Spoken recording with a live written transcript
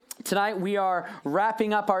Tonight we are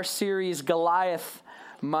wrapping up our series, Goliath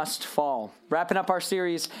Must Fall. Wrapping up our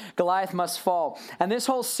series, Goliath Must Fall. And this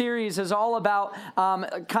whole series is all about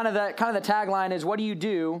kind of the tagline is, what do you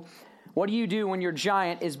do? What do you do when your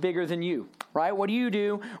giant is bigger than you, right? What do you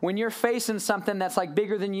do when you're facing something that's like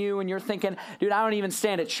bigger than you and you're thinking, dude, I don't even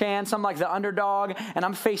stand a chance. I'm like the underdog and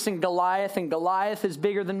I'm facing Goliath and Goliath is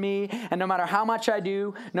bigger than me. And no matter how much I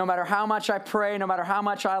do, no matter how much I pray, no matter how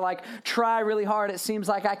much I like try really hard, it seems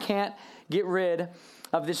like I can't get rid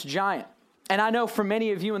of this giant. And I know for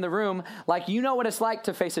many of you in the room, like, you know what it's like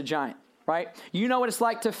to face a giant. Right? You know what it's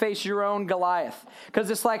like to face your own Goliath.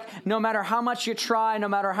 Because it's like, no matter how much you try, no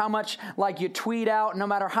matter how much like you tweet out, no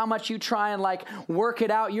matter how much you try and like work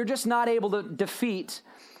it out, you're just not able to defeat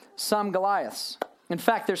some Goliaths. In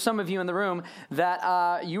fact, there's some of you in the room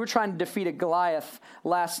that you were trying to defeat a Goliath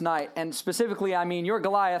last night. And specifically, I mean, your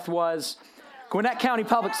Goliath was Gwinnett County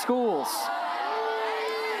Public Schools.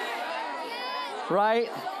 Right?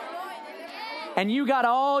 And you got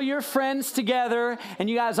all your friends together and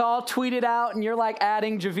you guys all tweeted out and you're like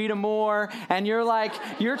adding Javita Moore and you're like,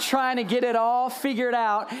 you're trying to get it all figured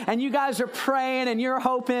out and you guys are praying and you're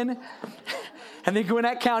hoping. And then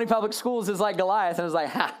Gwinnett County Public Schools is like Goliath and it's like,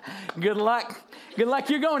 ha, good luck. Good luck,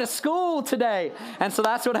 you're going to school today. And so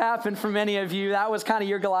that's what happened for many of you. That was kind of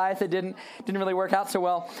your Goliath. It didn't really work out so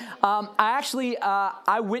well.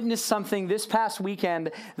 I witnessed something this past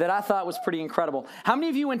weekend that I thought was pretty incredible. How many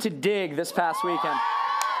of you went to Dig this past weekend?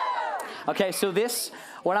 Okay, so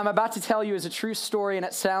what I'm about to tell you is a true story, and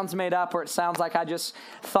it sounds made up, or it sounds like I just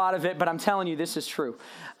thought of it, but I'm telling you this is true.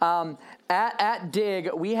 At Dig,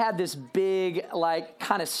 we had this big, like,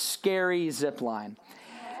 kind of scary zip line.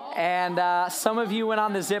 And some of you went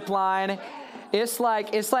on the zip line. It's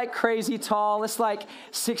like crazy tall. It's like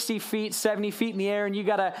 60 feet, 70 feet in the air, and you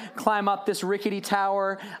got to climb up this rickety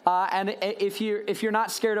tower. And if you're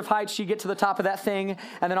not scared of heights, you get to the top of that thing,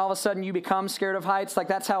 and then all of a sudden you become scared of heights. Like,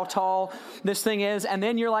 that's how tall this thing is. And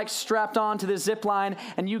then you're like strapped onto the zip line,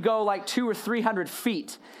 and you go like 200 or 300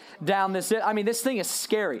 feet down this. I mean, this thing is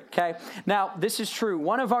scary. Okay. Now, this is true.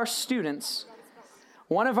 One of our students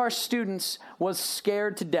was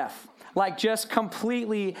scared to death, like just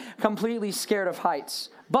completely scared of heights.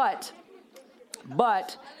 But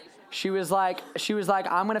she was like,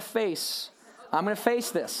 I'm going to face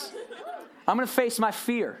this. I'm going to face my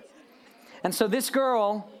fear. And so this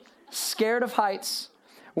girl, scared of heights,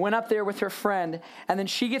 went up there with her friend, and then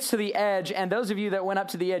she gets to the edge. And those of you that went up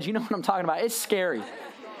to the edge, you know what I'm talking about. It's scary.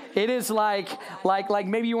 It is like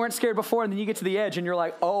maybe you weren't scared before, and then you get to the edge and you're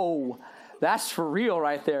like, oh, that's for real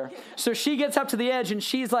right there. So she gets up to the edge and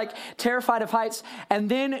she's like terrified of heights. And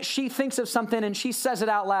then she thinks of something and she says it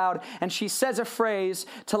out loud. And she says a phrase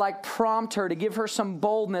to like prompt her, to give her some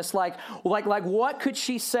boldness. Like what could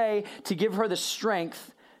she say to give her the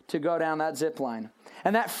strength to go down that zip line?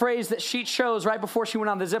 And that phrase that she chose right before she went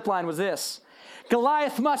on the zip line was this: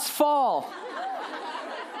 Goliath must fall.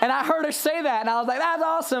 And I heard her say that, and I was like, that's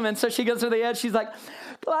awesome. And so she goes to the edge. She's like,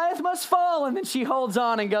 Goliath must fall. And then she holds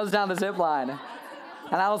on and goes down the zip line.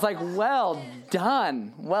 And I was like, well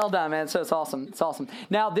done, man. So it's awesome. It's awesome.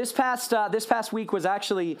 Now, this past week was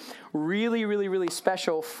actually really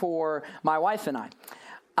special for my wife and I.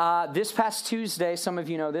 This past Tuesday, some of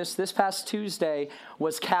you know this past Tuesday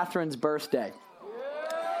was Catherine's birthday.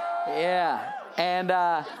 Yeah.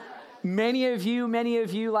 And Many of you,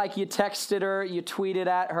 like, you texted her, you tweeted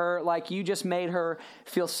at her, like, you just made her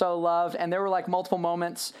feel so loved. And there were like multiple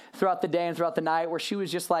moments throughout the day and throughout the night where she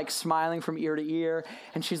was just like smiling from ear to ear.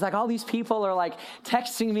 And she's like, all these people are like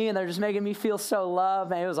texting me and they're just making me feel so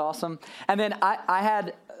loved. And it was awesome. And then I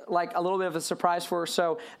had like a little bit of a surprise for her.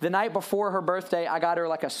 So the night before her birthday, I got her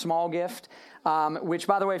like a small gift, which,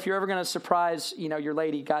 by the way, if you're ever going to surprise, your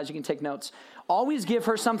lady, guys, you can take notes. Always give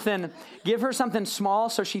her something small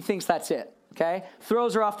so she thinks that's it. Okay?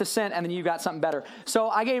 Throws her off the scent, and then you got something better. So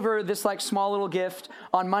I gave her this like small little gift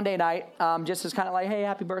on Monday night, just as kind of like, hey,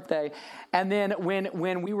 happy birthday. And then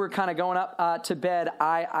when we were kind of going up to bed,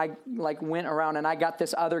 I like went around and I got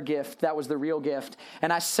this other gift that was the real gift,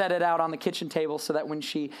 and I set it out on the kitchen table so that when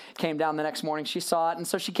she came down the next morning, she saw it. And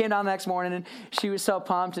so she came down the next morning and she was so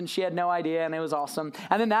pumped and she had no idea, and it was awesome.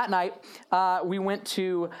 And then that night, we went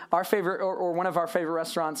to our favorite or one of our favorite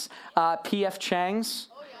restaurants, P.F. Chang's.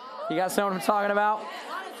 You guys know what I'm talking about?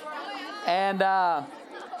 And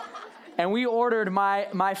we ordered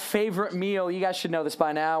my favorite meal. You guys should know this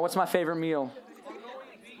by now. What's my favorite meal?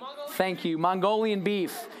 Thank you. Mongolian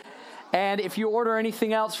beef. And if you order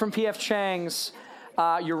anything else from P.F. Chang's,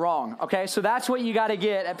 you're wrong. Okay, so that's what you got to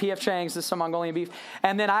get at P.F. Chang's, is some Mongolian beef.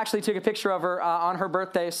 And then I actually took a picture of her on her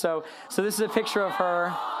birthday. So this is a picture of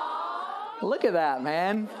her. Look at that,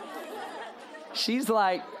 man. She's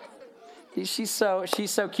like, she's so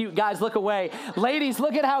cute. Guys, look away. Ladies,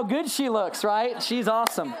 look at how good she looks, right? She's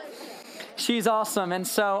awesome. She's awesome. And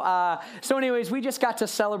so anyways, we just got to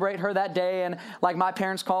celebrate her that day. And like my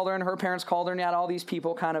parents called her and her parents called her and you had all these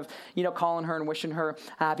people kind of, calling her and wishing her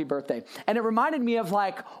a happy birthday. And it reminded me of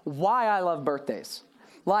like why I love birthdays.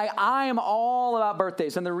 Like I am all about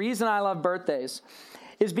birthdays. And the reason I love birthdays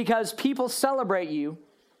is because people celebrate you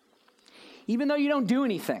even though you don't do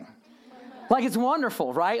anything. Like it's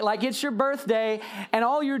wonderful, right? Like it's your birthday and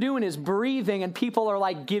all you're doing is breathing and people are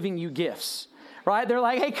like giving you gifts. Right? They're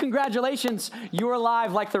like, hey, congratulations, you're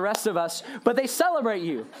alive like the rest of us. But they celebrate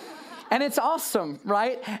you. And it's awesome,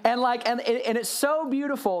 right? And it's so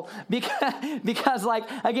beautiful because like,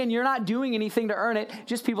 again, you're not doing anything to earn it,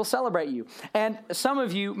 just people celebrate you. And some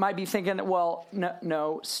of you might be thinking, well,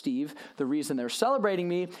 no, Steve, the reason they're celebrating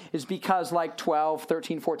me is because like 12,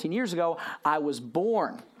 13, 14 years ago, I was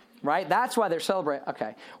born, right? That's why they're celebrating.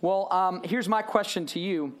 Okay. Well, here's my question to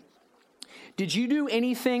you. Did you do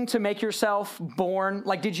anything to make yourself born?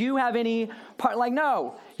 Like, did you have any part? Like,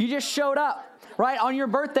 no, you just showed up, right? On your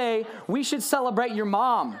birthday, we should celebrate your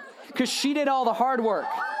mom because she did all the hard work.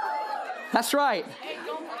 That's right.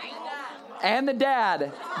 And the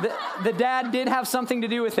dad. The dad did have something to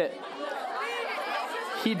do with it.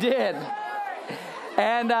 He did.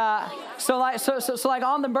 And so like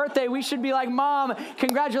on the birthday, we should be like, Mom,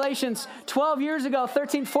 congratulations. 12 years ago,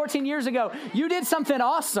 13, 14 years ago, you did something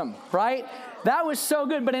awesome, right? That was so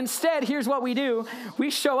good. But instead, here's what we do.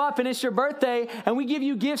 We show up and it's your birthday and we give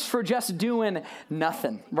you gifts for just doing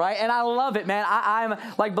nothing, right? And I love it, man. I'm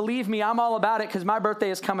like, believe me, I'm all about it because my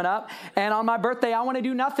birthday is coming up. And on my birthday, I want to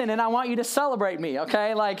do nothing and I want you to celebrate me,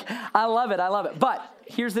 okay? Like, I love it. But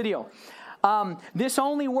here's the deal. This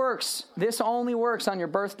only works on your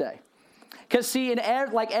birthday. Because see,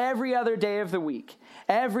 like every other day of the week,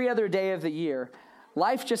 every other day of the year,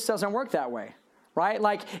 life just doesn't work that way, right?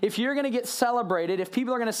 Like if you're going to get celebrated, if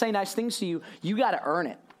people are going to say nice things to you, you got to earn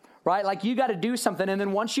it, right? Like you got to do something. And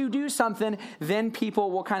then once you do something, then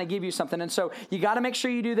people will kind of give you something. And so you got to make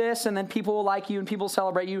sure you do this and then people will like you and people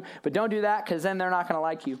celebrate you, but don't do that because then they're not going to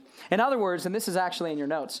like you. In other words, and this is actually in your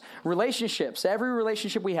notes, relationships, every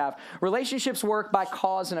relationship we have, relationships work by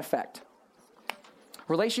cause and effect.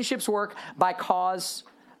 Relationships work by cause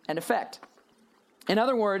and effect. In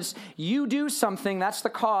other words, you do something, that's the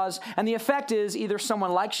cause, and the effect is either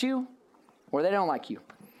someone likes you or they don't like you.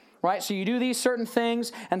 Right? So you do these certain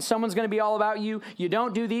things and someone's going to be all about you. You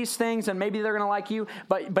don't do these things and maybe they're going to like you.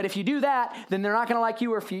 But if you do that, then they're not going to like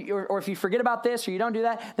you. Or if you forget about this or you don't do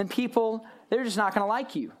that, then people, they're just not going to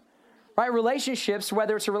like you. Right? Relationships,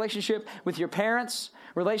 whether it's a relationship with your parents,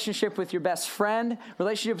 relationship with your best friend,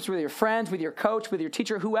 relationships with your friends, with your coach, with your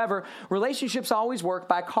teacher, whoever, relationships always work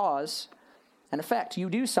by cause and effect. You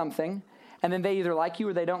do something and then they either like you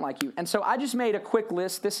or they don't like you. And so I just made a quick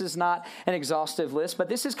list. This is not an exhaustive list, but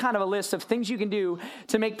this is kind of a list of things you can do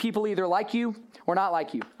to make people either like you or not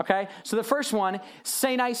like you, okay? So the first one,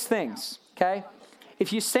 say nice things, okay?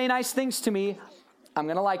 If you say nice things to me, I'm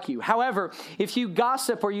going to like you. However, if you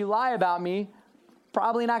gossip or you lie about me,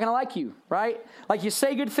 probably not going to like you, right? Like you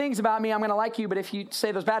say good things about me, I'm going to like you, but if you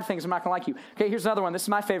say those bad things, I'm not going to like you. Okay, here's another one. This is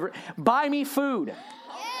my favorite. Buy me food.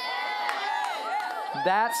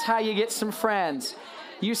 That's how you get some friends.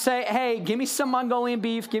 You say, hey, give me some Mongolian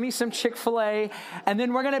beef, give me some Chick-fil-A, and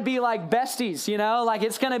then we're going to be like besties, like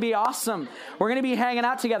it's going to be awesome. We're going to be hanging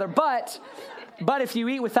out together. But if you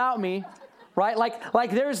eat without me, right?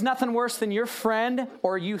 Like there's nothing worse than your friend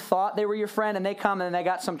or you thought they were your friend and they come and they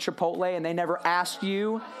got some Chipotle and they never asked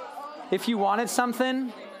you if you wanted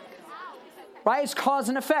something. Right? It's cause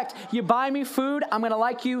and effect. You buy me food, I'm going to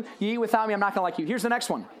like you. You eat without me, I'm not going to like you. Here's the next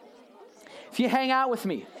one. If you hang out with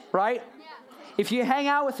me, right? If you hang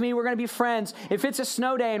out with me, we're going to be friends. If it's a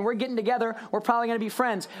snow day and we're getting together, we're probably going to be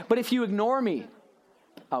friends. But if you ignore me,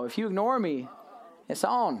 it's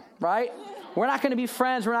on, right? We're not going to be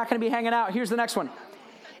friends. We're not going to be hanging out. Here's the next one.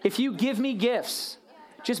 If you give me gifts,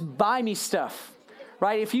 just buy me stuff,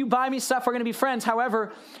 right? If you buy me stuff, we're going to be friends.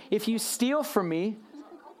 However, if you steal from me,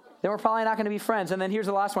 then we're probably not going to be friends. And then here's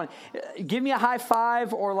the last one. Give me a high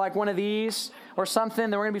five or like one of these or something,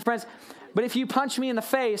 then we're going to be friends. But if you punch me in the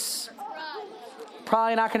face,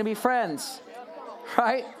 probably not going to be friends,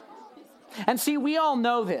 right? And see, we all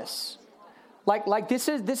know this. Like this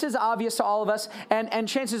is obvious to all of us, and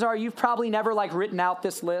chances are you've probably never like written out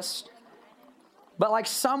this list. But like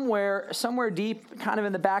somewhere deep, kind of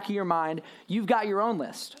in the back of your mind, you've got your own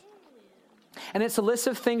list. And it's a list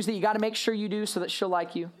of things that you got to make sure you do so that she'll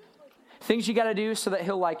like you. Things you got to do so that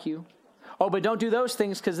he'll like you. Oh, but don't do those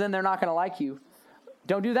things because then they're not going to like you.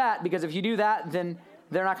 Don't do that because if you do that, then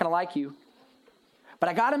they're not going to like you. But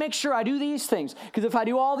I got to make sure I do these things, because if I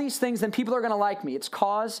do all these things, then people are going to like me. It's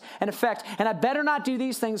cause and effect. And I better not do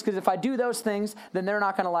these things, because if I do those things, then they're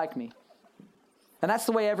not going to like me. And that's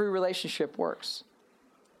the way every relationship works.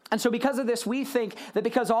 And so because of this, we think that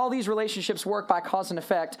because all these relationships work by cause and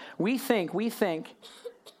effect, we think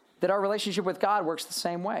that our relationship with God works the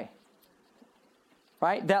same way.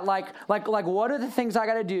 Right? That like what are the things I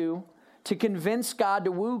got to do to convince God,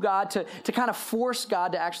 to woo God, to kind of force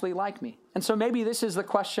God to actually like me? And so maybe this is the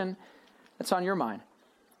question that's on your mind.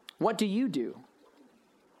 What do you do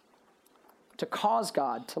to cause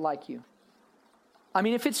God to like you? I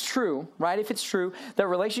mean, if it's true, right? If it's true that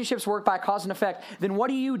relationships work by cause and effect, then what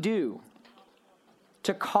do you do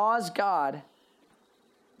to cause God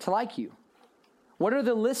to like you? What are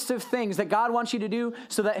the list of things that God wants you to do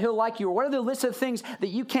so that he'll like you? Or what are the list of things that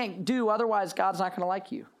you can't do, otherwise God's not going to like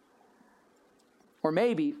you? Or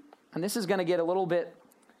maybe, and this is going to get a little bit,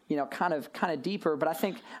 kind of deeper, but I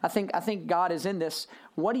think God is in this.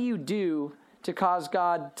 What do you do to cause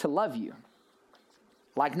God to love you?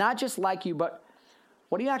 Like, not just like you, but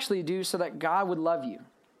what do you actually do so that God would love you?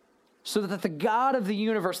 So that the God of the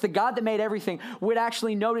universe, the God that made everything, would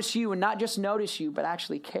actually notice you, and not just notice you, but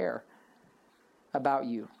actually care about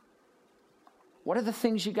you. What are the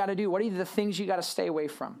things you got to do? What are the things you got to stay away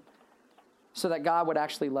from so that God would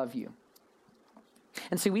actually love you?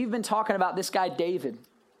 And see, we've been talking about this guy, David.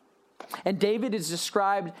 And David is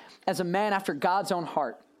described as a man after God's own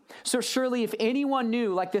heart. So surely if anyone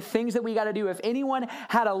knew, like, the things that we got to do, if anyone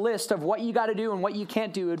had a list of what you got to do and what you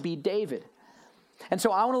can't do, it would be David. And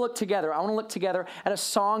so I want to look together at a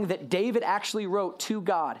song that David actually wrote to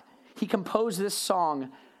God. He composed this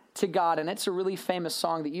song to God, and it's a really famous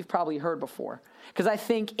song that you've probably heard before. Because I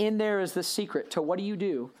think in there is the secret to what do you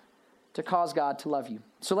do to cause God to love you.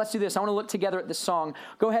 So let's do this. I want to look together at this song.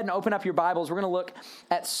 Go ahead and open up your Bibles. We're going to look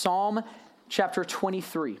at Psalm chapter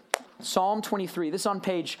 23. Psalm 23. This is on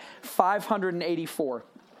page 584.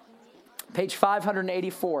 Page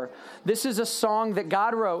 584. This is a song that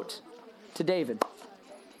God wrote to David.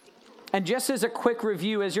 And just as a quick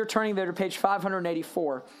review, as you're turning there to page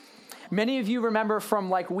 584, many of you remember from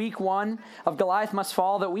like week 1 of Goliath Must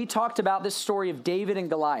Fall that we talked about this story of David and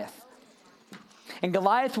Goliath. And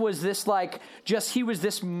Goliath was this he was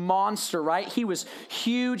this monster, right? He was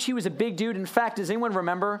huge. He was a big dude. In fact, does anyone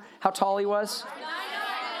remember how tall he was?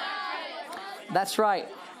 9. That's right.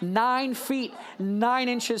 9 feet, 9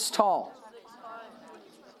 inches tall.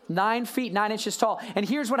 9 feet, 9 inches tall. And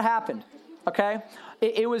here's what happened, okay?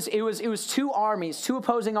 It was two armies, two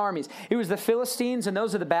opposing armies. It was the Philistines, and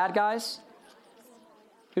those are the bad guys.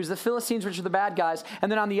 It was the Philistines, which are the bad guys.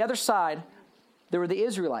 And then on the other side, there were the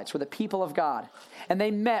Israelites, were the people of God. And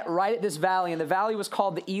they met right at this valley, and the valley was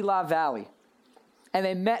called the Elah Valley. And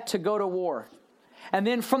they met to go to war. And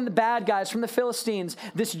then from the bad guys, from the Philistines,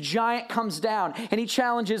 this giant comes down, and he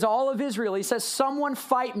challenges all of Israel. He says, "Someone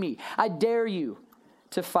fight me. I dare you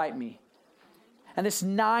to fight me." And this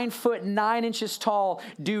 9 foot, 9 inches tall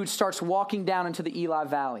dude starts walking down into the Elah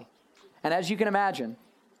Valley. And as you can imagine,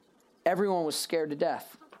 everyone was scared to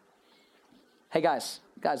death. Hey guys,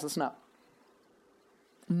 listen up.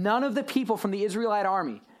 None of the people from the Israelite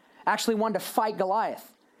army actually wanted to fight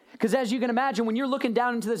Goliath. Because as you can imagine, when you're looking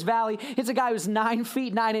down into this valley, it's a guy who's 9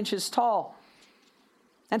 feet, 9 inches tall.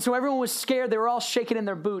 And so everyone was scared. They were all shaking in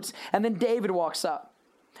their boots. And then David walks up.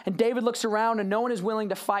 And David looks around, and no one is willing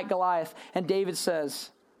to fight Goliath. And David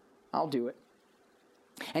says, "I'll do it."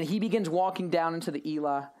 And he begins walking down into the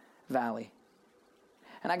Elah Valley.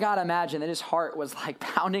 And I got to imagine that his heart was like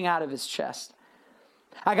pounding out of his chest.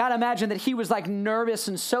 I got to imagine that he was like nervous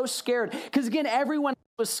and so scared. Because again, everyone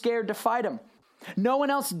was scared to fight him. No one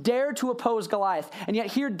else dared to oppose Goliath. And yet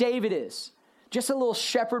here David is, just a little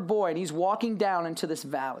shepherd boy, and he's walking down into this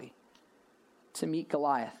valley to meet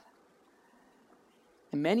Goliath.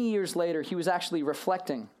 And many years later, he was actually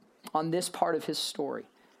reflecting on this part of his story.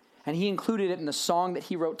 And he included it in the song that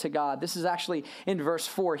he wrote to God. This is actually in verse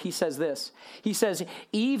 4. He says this. He says,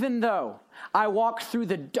 "Even though I walk through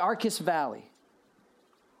the darkest valley,"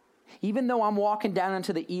 even though I'm walking down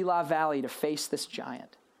into the Elah Valley to face this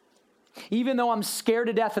giant, even though I'm scared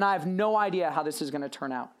to death and I have no idea how this is going to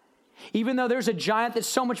turn out, even though there's a giant that's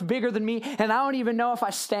so much bigger than me and I don't even know if I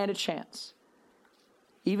stand a chance,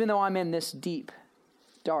 even though I'm in this deep,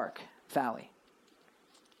 dark valley.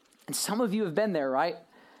 And some of you have been there, right?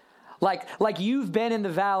 Like you've been in the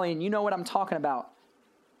valley and you know what I'm talking about.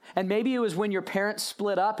 And maybe it was when your parents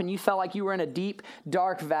split up and you felt like you were in a deep,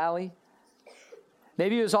 dark valley.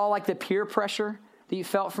 Maybe it was all like the peer pressure that you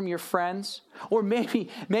felt from your friends. Or maybe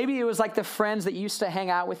it was like the friends that used to hang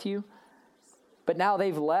out with you, but now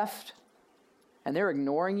they've left. and they're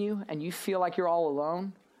ignoring you and you feel like you're all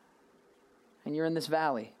alone and you're in this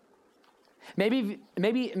valley. Maybe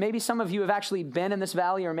some of you have actually been in this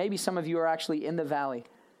valley, or maybe some of you are actually in the valley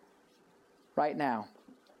right now.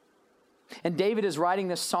 And David is writing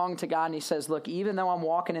this song to God, and he says, look, even though I'm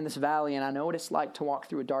walking in this valley, and I know what it's like to walk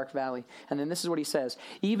through a dark valley, and then this is what he says,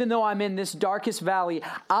 even though I'm in this darkest valley,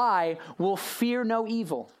 I will fear no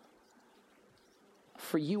evil,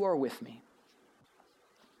 for you are with me.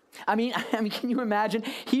 I mean, can you imagine?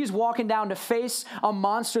 He's walking down to face a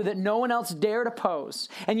monster that no one else dared oppose,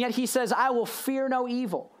 and yet he says, I will fear no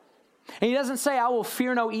evil. And he doesn't say, I will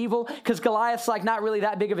fear no evil, because Goliath's like not really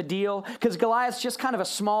that big of a deal, because Goliath's just kind of a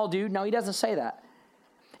small dude. No, he doesn't say that.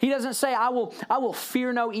 He doesn't say, I will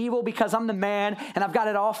fear no evil because I'm the man and I've got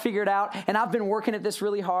it all figured out and I've been working at this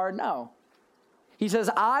really hard. No. He says,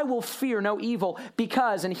 I will fear no evil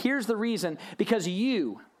because, and here's the reason, because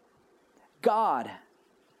you, God,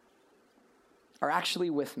 are actually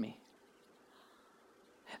with me.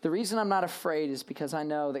 The reason I'm not afraid is because I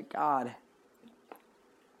know that God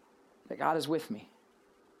is with me.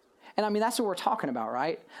 And I mean, that's what we're talking about,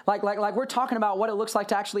 right? Like we're talking about what it looks like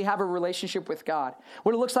to actually have a relationship with God,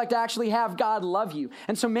 what it looks like to actually have God love you.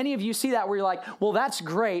 And so many of you see that where you're like, well, that's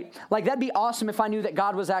great. Like, that'd be awesome if I knew that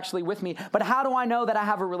God was actually with me. But how do I know that I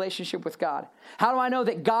have a relationship with God? How do I know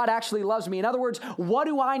that God actually loves me? In other words, what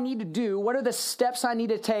do I need to do? What are the steps I need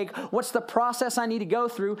to take? What's the process I need to go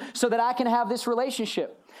through so that I can have this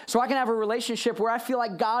relationship? So I can have a relationship where I feel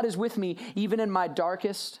like God is with me even in my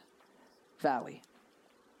darkest valley.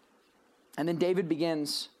 And then David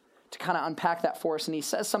begins to kind of unpack that for us, and he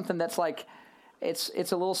says something that's like, it's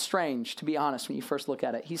a little strange, to be honest, when you first look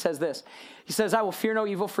at it. He says this. He says, I will fear no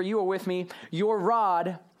evil, for you are with me. Your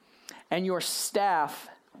rod and your staff,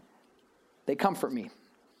 they comfort me.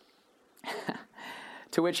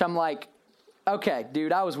 To which I'm like, okay,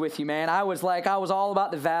 dude, I was with you, man. I was all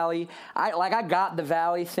about the valley. I got the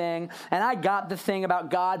valley thing, and I got the thing about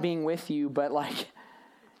God being with you, but like,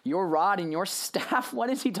 your rod and your staff, what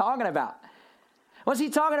is he talking about? What's he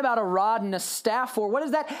talking about a rod and a staff for? What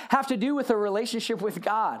does that have to do with a relationship with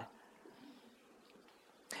God?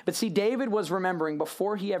 But see, David was remembering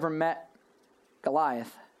before he ever met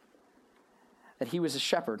Goliath that he was a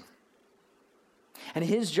shepherd. And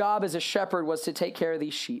his job as a shepherd was to take care of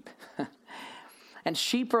these sheep. And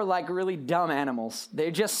sheep are like really dumb animals.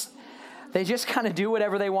 They just kind of do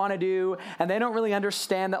whatever they want to do, and they don't really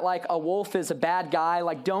understand that like a wolf is a bad guy.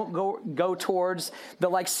 Like, don't go towards the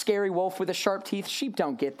like scary wolf with the sharp teeth. Sheep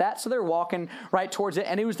don't get that, so they're walking right towards it.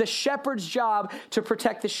 And it was the shepherd's job to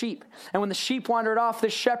protect the sheep. And when the sheep wandered off, the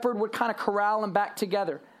shepherd would kind of corral them back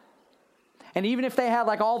together. And even if they had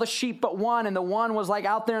like all the sheep but one, and the one was like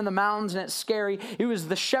out there in the mountains and it's scary, it was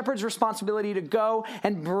the shepherd's responsibility to go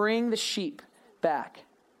and bring the sheep back.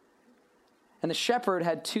 And the shepherd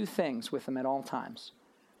had two things with him at all times.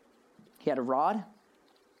 He had a rod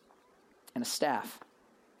and a staff.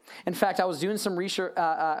 In fact, I was doing some research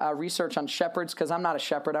on shepherds because I'm not a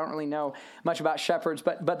shepherd. I don't really know much about shepherds,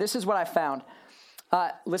 but this is what I found.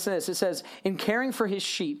 Listen to this. It says, in caring for his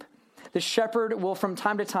sheep, the shepherd will from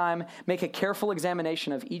time to time make a careful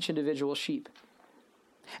examination of each individual sheep.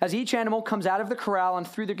 As each animal comes out of the corral and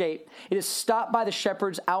through the gate, it is stopped by the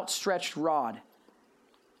shepherd's outstretched rod.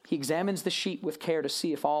 He examines the sheep with care to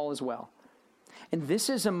see if all is well. And this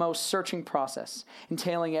is a most searching process,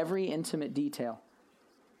 entailing every intimate detail.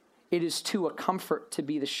 It is too a comfort to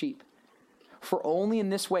be the sheep, for only in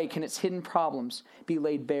this way can its hidden problems be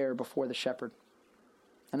laid bare before the shepherd.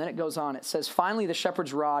 And then it goes on. It says, finally, the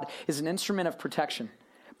shepherd's rod is an instrument of protection,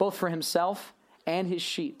 both for himself and his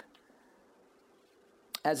sheep,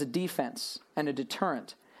 as a defense and a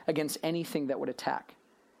deterrent against anything that would attack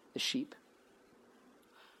the sheep.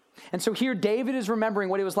 And so here David is remembering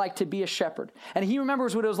what it was like to be a shepherd. And he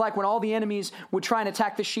remembers what it was like when all the enemies would try and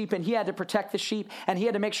attack the sheep, and he had to protect the sheep, and he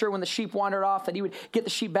had to make sure when the sheep wandered off that he would get the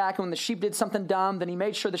sheep back, and when the sheep did something dumb, then he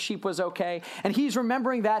made sure the sheep was okay. And he's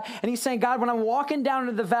remembering that, and he's saying, God, when I'm walking down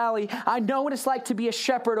into the valley, I know what it's like to be a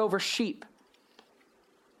shepherd over sheep.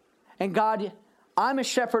 And God, I'm a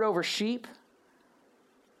shepherd over sheep,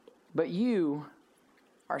 but you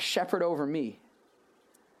are a shepherd over me.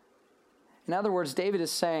 In other words, David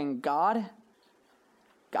is saying, God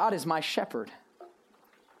is my shepherd.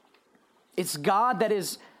 It's God that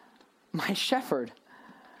is my shepherd.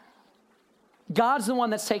 God's the one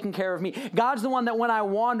that's taking care of me. God's the one that when I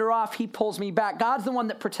wander off, he pulls me back. God's the one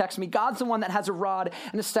that protects me. God's the one that has a rod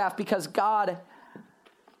and a staff because God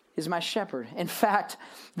is my shepherd. In fact,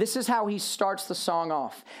 this is how he starts the song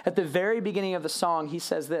off. At the very beginning of the song, he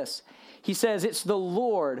says this. He says, it's the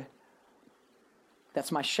Lord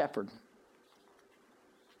that's my shepherd.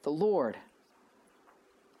 The Lord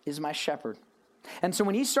is my shepherd. And so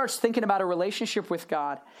when he starts thinking about a relationship with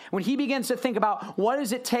God, when he begins to think about what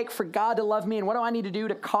does it take for God to love me and what do I need to do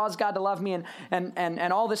to cause God to love me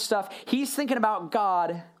and all this stuff, he's thinking about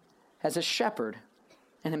God as a shepherd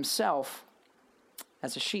and himself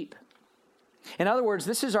as a sheep. In other words,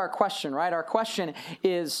 this is our question, right? Our question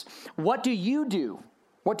is, what do you do?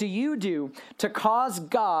 What do you do to cause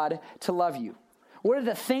God to love you? What are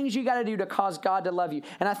the things you got to do to cause God to love you?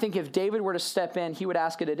 And I think if David were to step in, he would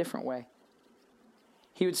ask it a different way.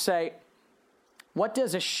 He would say, what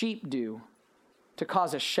does a sheep do to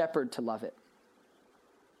cause a shepherd to love it?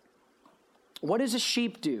 What does a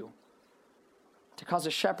sheep do to cause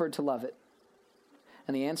a shepherd to love it?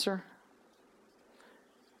 And the answer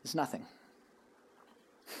is nothing.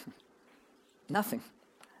 Nothing.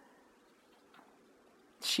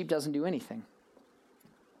 The sheep doesn't do anything.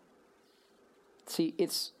 See,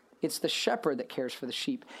 it's the shepherd that cares for the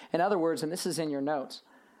sheep. In other words, and this is in your notes,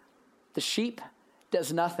 the sheep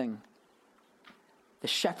does nothing. The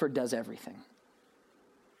shepherd does everything.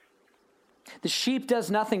 The sheep does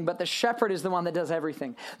nothing, but the shepherd is the one that does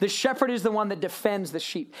everything. The shepherd is the one that defends the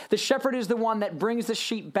sheep. The shepherd is the one that brings the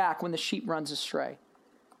sheep back when the sheep runs astray.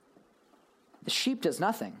 The sheep does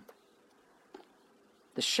nothing.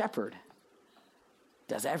 The shepherd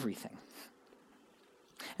does everything.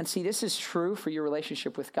 And see, this is true for your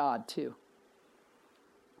relationship with God too.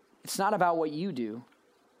 It's not about what you do.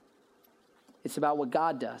 It's about what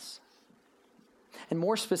God does. And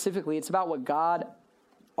more specifically, it's about what God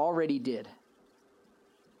already did.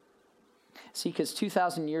 See, because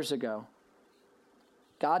 2,000 years ago,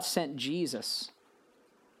 God sent Jesus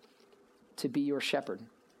to be your shepherd.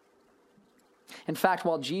 In fact,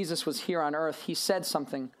 while Jesus was here on earth, he said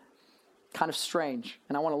something kind of strange,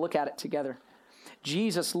 and I want to look at it together.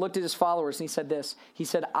 Jesus looked at his followers and he said this. He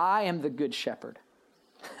said, I am the good shepherd.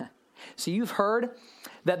 So you've heard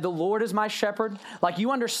that the Lord is my shepherd. Like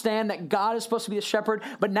you understand that God is supposed to be the shepherd.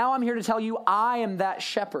 But now I'm here to tell you I am that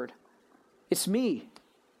shepherd. It's me.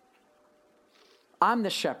 I'm the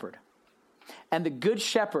shepherd. And the good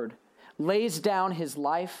shepherd lays down his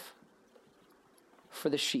life for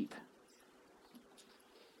the sheep.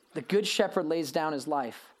 The good shepherd lays down his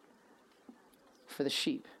life for the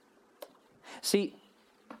sheep. See,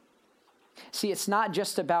 it's not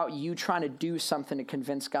just about you trying to do something to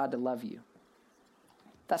convince God to love you.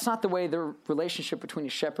 That's not the way the relationship between a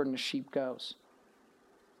shepherd and a sheep goes.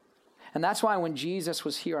 And that's why when Jesus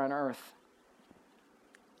was here on earth,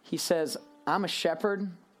 he says, I'm a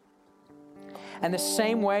shepherd. And the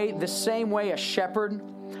same way a shepherd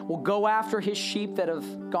will go after his sheep that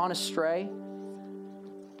have gone astray,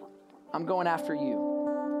 I'm going after you.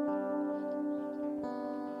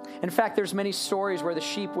 In fact, there's many stories where the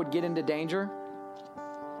sheep would get into danger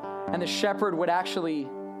and the shepherd would actually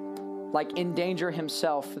endanger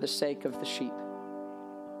himself for the sake of the sheep.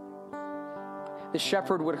 The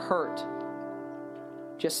shepherd would hurt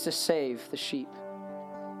just to save the sheep.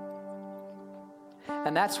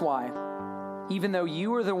 And that's why, even though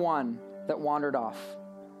you were the one that wandered off,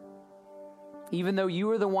 even though you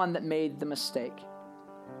were the one that made the mistake,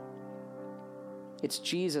 it's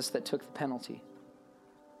Jesus that took the penalty.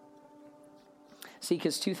 See,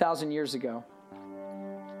 because 2,000 years ago,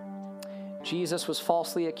 Jesus was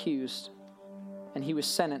falsely accused and he was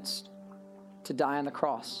sentenced to die on the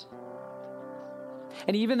cross.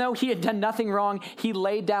 And even though he had done nothing wrong, he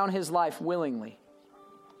laid down his life willingly.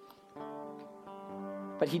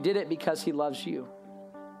 But he did it because he loves you.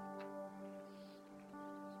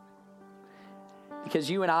 Because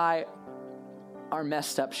you and I are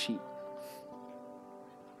messed up sheep.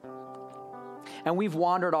 And we've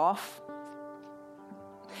wandered off.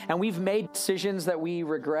 And we've made decisions that we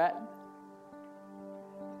regret.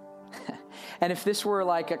 And if this were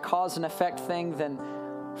like a cause and effect thing, then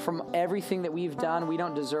from everything that we've done, we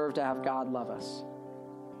don't deserve to have God love us.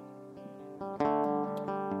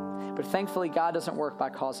 But thankfully, God doesn't work by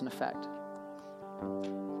cause and effect.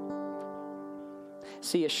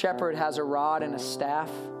 See, a shepherd has a rod and a staff,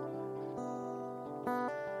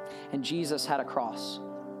 and Jesus had a cross.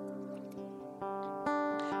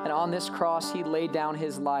 And on this cross, he laid down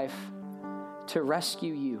his life to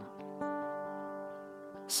rescue you,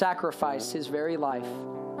 sacrificed his very life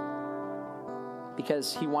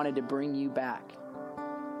because he wanted to bring you back.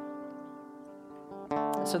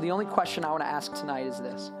 And so the only question I want to ask tonight is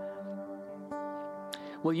this.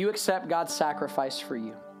 Will you accept God's sacrifice for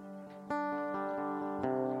you?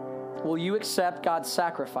 Will you accept God's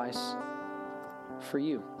sacrifice for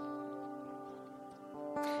you?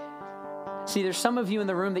 See, there's some of you in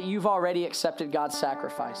the room that you've already accepted God's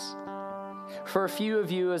sacrifice. For a few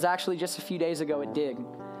of you, it was actually just a few days ago at Dig.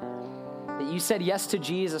 that you said yes to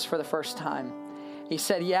Jesus for the first time. He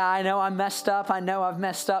said, yeah, I know I'm messed up. I know I've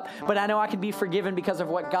messed up, but I know I can be forgiven because of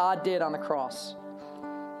what God did on the cross.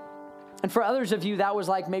 And for others of you, that was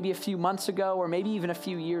like maybe a few months ago or maybe even a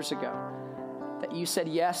few years ago that you said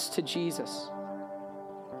yes to Jesus.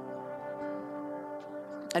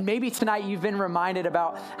 And maybe tonight you've been reminded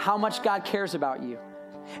about how much God cares about you.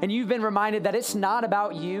 And you've been reminded that it's not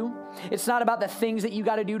about you. It's not about the things that you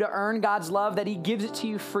got to do to earn God's love, that he gives it to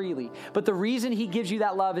you freely. But the reason he gives you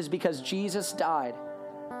that love is because Jesus died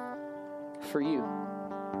for you.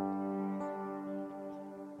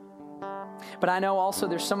 But I know also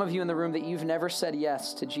there's some of you in the room that you've never said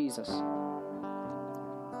yes to Jesus.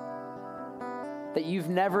 That you've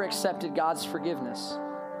never accepted God's forgiveness,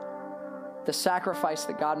 the sacrifice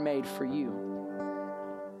that God made for you.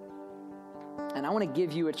 And I want to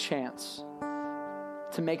give you a chance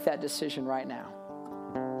to make that decision right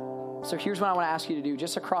now. So here's what I want to ask you to do,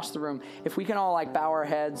 just across the room. If we can all bow our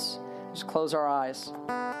heads, just close our eyes.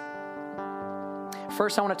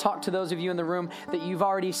 First, I want to talk to those of you in the room that you've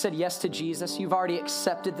already said yes to Jesus. You've already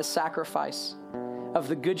accepted the sacrifice of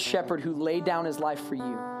the Good Shepherd who laid down his life for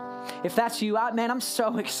you. If that's you, I'm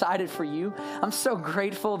so excited for you. I'm so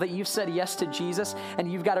grateful that you've said yes to Jesus and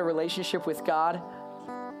you've got a relationship with God.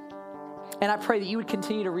 And I pray that you would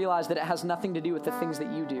continue to realize that it has nothing to do with the things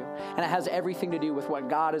that you do. And it has everything to do with what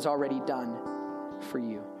God has already done for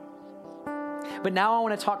you. But now I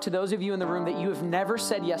want to talk to those of you in the room that you have never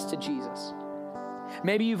said yes to Jesus.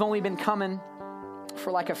 Maybe you've only been coming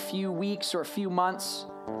for a few weeks or a few months.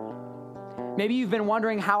 Maybe you've been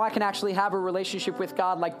wondering how I can actually have a relationship with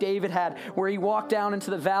God like David had, where he walked down into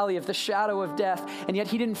the valley of the shadow of death, and yet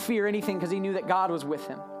he didn't fear anything because he knew that God was with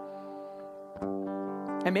him.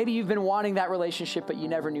 And maybe you've been wanting that relationship, but you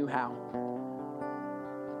never knew how.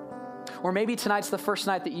 Or maybe tonight's the first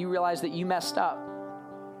night that you realize that you messed up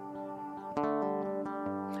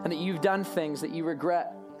and that you've done things that you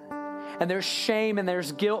regret. And there's shame and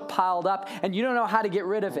there's guilt piled up, and you don't know how to get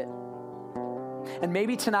rid of it. And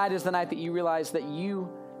maybe tonight is the night that you realize that you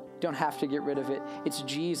don't have to get rid of it. It's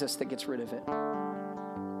Jesus that gets rid of it.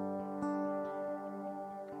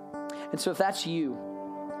 And so if that's you,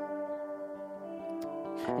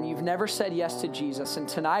 and you've never said yes to Jesus, and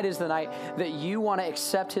tonight is the night that you want to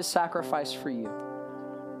accept his sacrifice for you,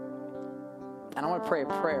 and I want to pray a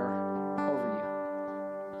prayer over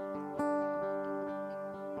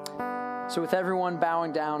you. So with everyone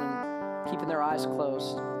bowing down and keeping their eyes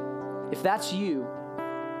closed, if that's you,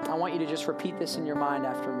 I want you to just repeat this in your mind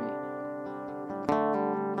after me.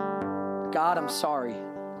 God, I'm sorry.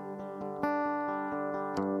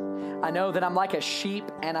 I know that I'm like a sheep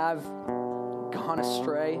and I've gone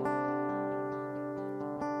astray.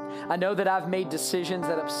 I know that I've made decisions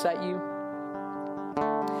that upset you.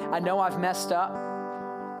 I know I've messed up.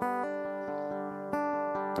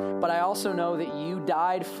 But I also know that you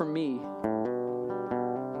died for me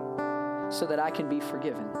so that I can be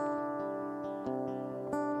forgiven.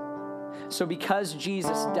 So because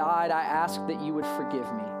Jesus died, I ask that you would forgive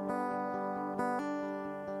me.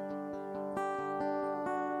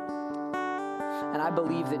 And I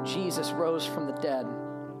believe that Jesus rose from the dead,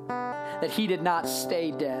 that he did not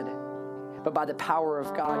stay dead, but by the power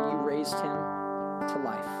of God, you raised him to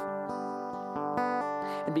life.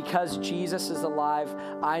 And because Jesus is alive,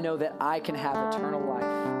 I know that I can have eternal life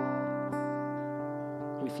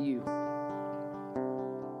with you.